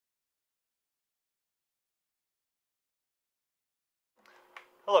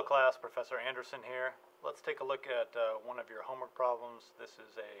Hello class, Professor Anderson here. Let's take a look at one of your homework problems. This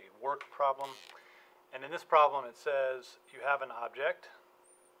is a work problem. And in this problem it says you have an object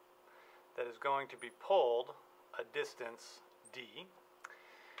that is going to be pulled a distance d.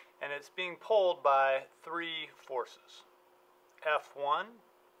 And it's being pulled by three forces. F1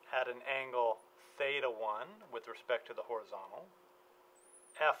 at an angle theta 1 with respect to the horizontal.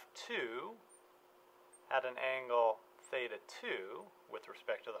 F2 at an angle theta 2 with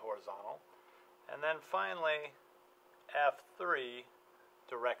respect to the horizontal, and then finally F3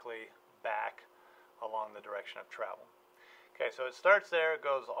 directly back along the direction of travel. Okay, so it starts there, it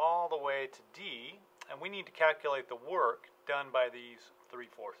goes all the way to D, and we need to calculate the work done by these three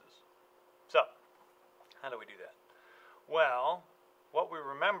forces. So, how do we do that? Well, what we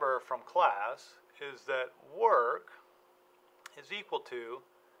remember from class is that work is equal to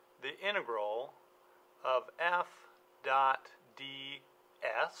the integral of f dot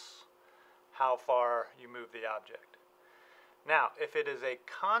ds, how far you move the object. Now, if it is a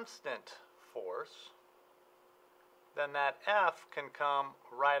constant force, then that f can come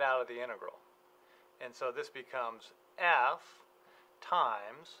right out of the integral. And so this becomes f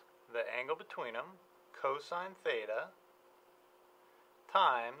times the angle between them, cosine theta,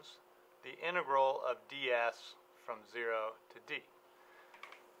 times the integral of ds from 0 to d.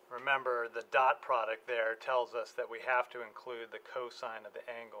 Remember, the dot product there tells us that we have to include the cosine of the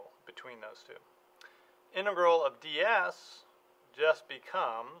angle between those two. Integral of ds just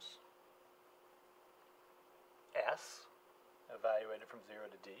becomes s, evaluated from 0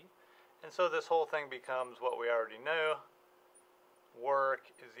 to d. And so this whole thing becomes what we already know.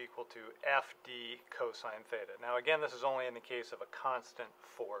 Work is equal to fd cosine theta. Now again, this is only in the case of a constant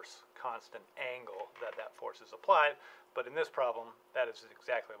force, constant angle that force is applied, but in this problem, that is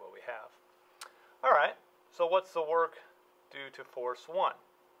exactly what we have. All right, so what's the work due to force 1?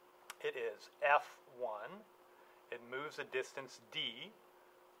 It is F1, it moves a distance d,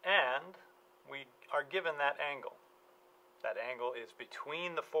 and we are given that angle. That angle is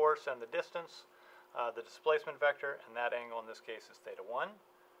between the force and the distance, the displacement vector, and that angle in this case is theta 1.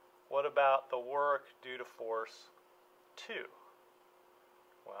 What about the work due to force 2?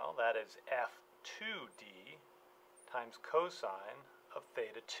 Well, that is F2d times cosine of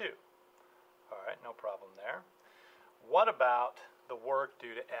theta 2. All right, no problem there. What about the work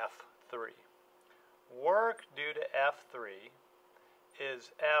due to F3? Work due to F3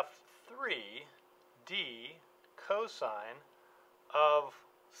 is F3d cosine of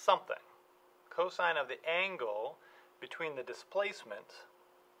something. Cosine of the angle between the displacement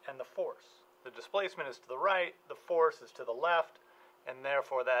and the force. The displacement is to the right, the force is to the left, and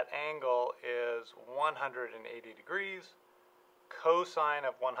therefore that angle is 180 degrees. Cosine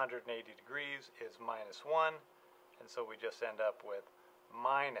of 180 degrees is minus 1, and so we just end up with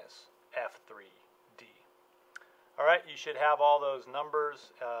minus F3d. All right, you should have all those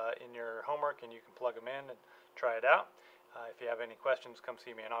numbers in your homework, and you can plug them in and try it out. If you have any questions, come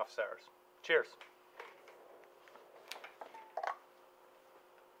see me in office hours. Cheers.